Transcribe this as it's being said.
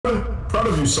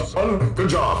proud of you, son. Good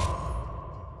job.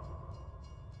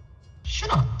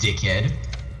 Shut up, dickhead.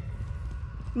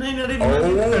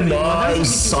 Oh my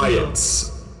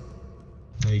science.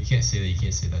 No, you can't say that. You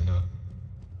can't say that. No.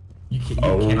 You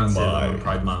cannot say that on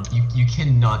Pride Month. You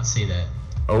cannot say that.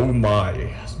 Oh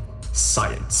my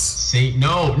science. Say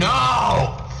no.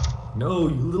 No,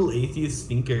 you little atheist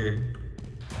thinker.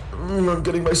 I'm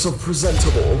getting myself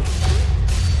presentable.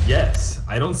 Yes,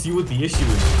 I don't see what the issue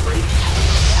is, right?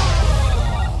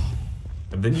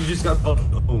 And then you just got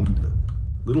fucking owned.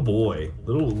 Little boy.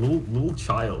 Little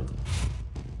child.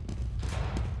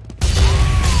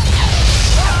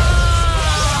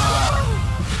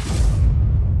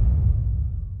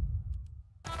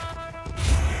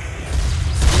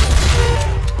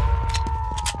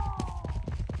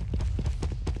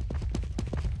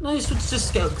 No, you switch to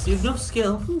scout because you have no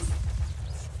skill.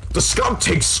 The scout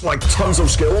takes like tons of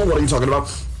skill. What are you talking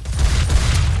about?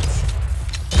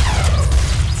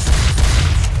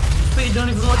 But you don't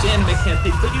even watch anime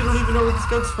campaigns, but you don't even know where the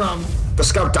scout's from. The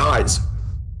scout dies.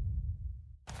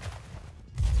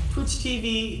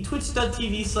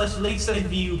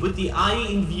 Twitch.tv/LakesideView, but the I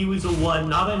in view is a 1,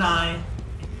 not an I.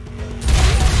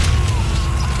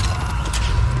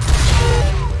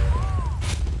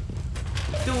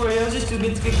 Don't worry, I was just doing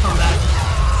it to get comeback.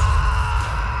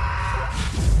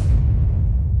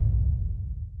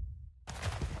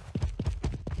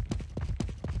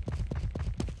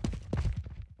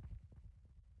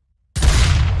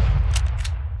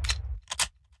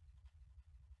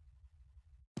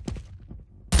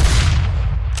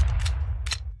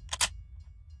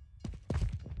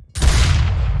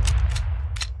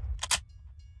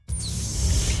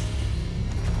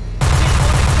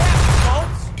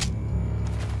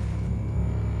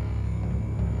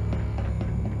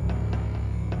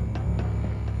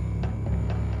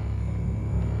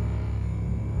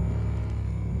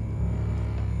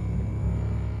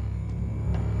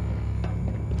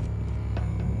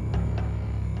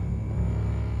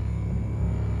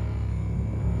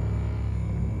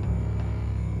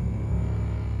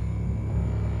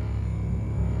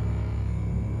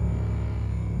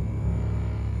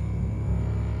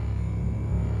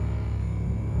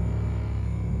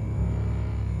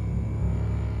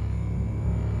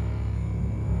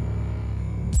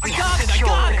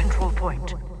 Control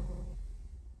point.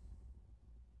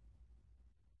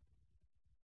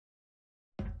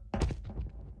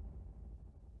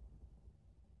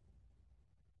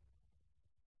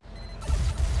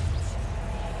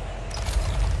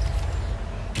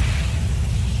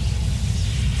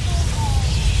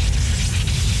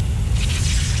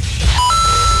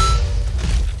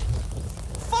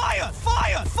 Fire!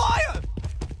 Fire! Fire!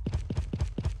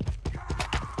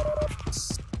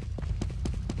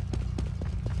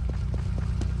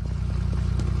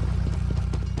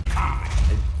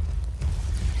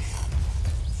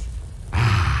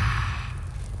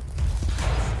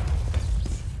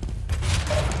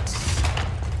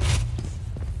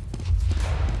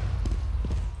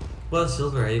 Well,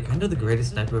 Silver, you're kind of the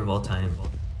greatest sniper of all time.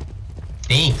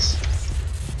 Thanks.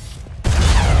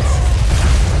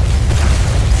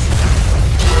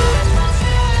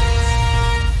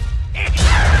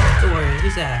 Don't worry,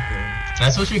 he's accurate.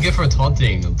 That's what you get for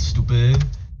taunting, stupid.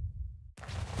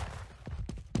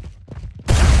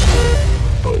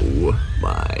 Oh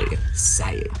my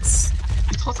science.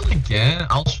 You taunted again?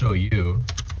 I'll show you.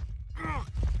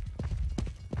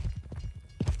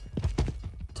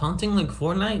 Taunting like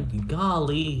Fortnite?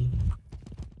 Golly.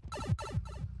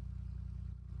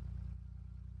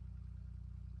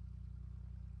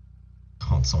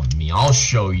 Taunts on me. I'll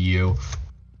show you.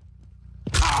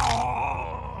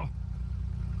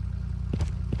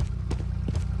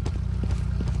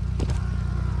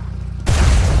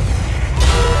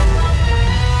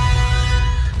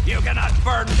 You cannot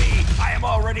burn me! I am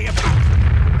already a...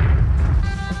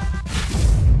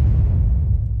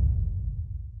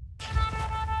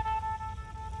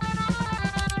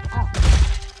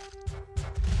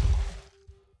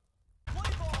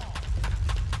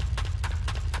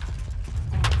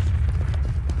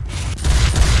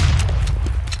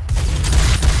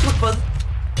 Look, bud.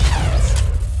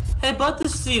 Hey, I bought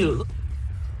this to you.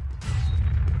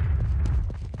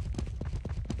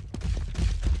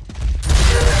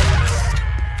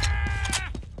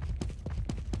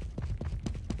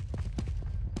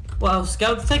 Wow,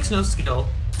 Scout takes no skill.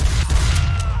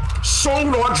 So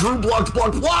not true. Blocked.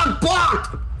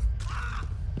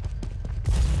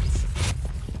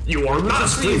 You are not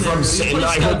free from sin.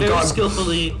 I hope God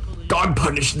skillfully. God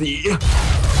punish thee.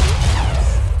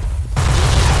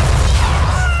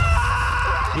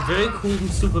 You're very cool in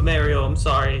Super Mario, I'm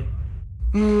sorry.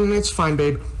 It's fine,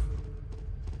 babe.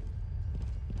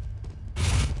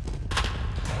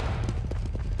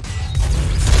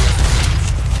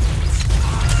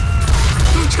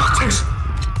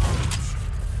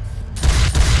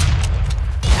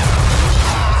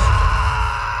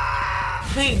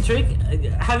 Hey Drake,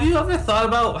 have you ever thought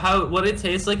about what it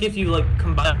tastes like if you like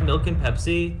combine milk and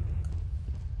Pepsi?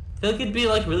 I feel like it'd be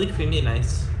like really creamy and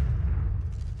nice.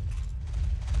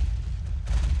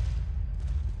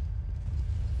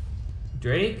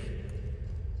 Drake?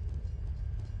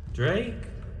 Drake?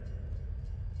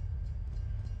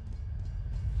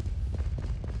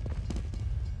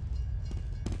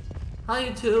 Hi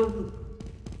YouTube.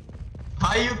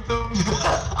 Hi,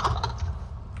 YouTube.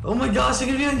 Oh my gosh, you're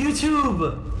gonna be on YouTube!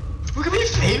 We're gonna be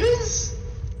famous?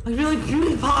 Like you're like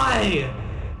PewDiePie!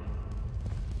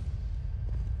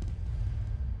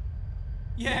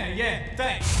 Yeah,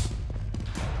 thanks.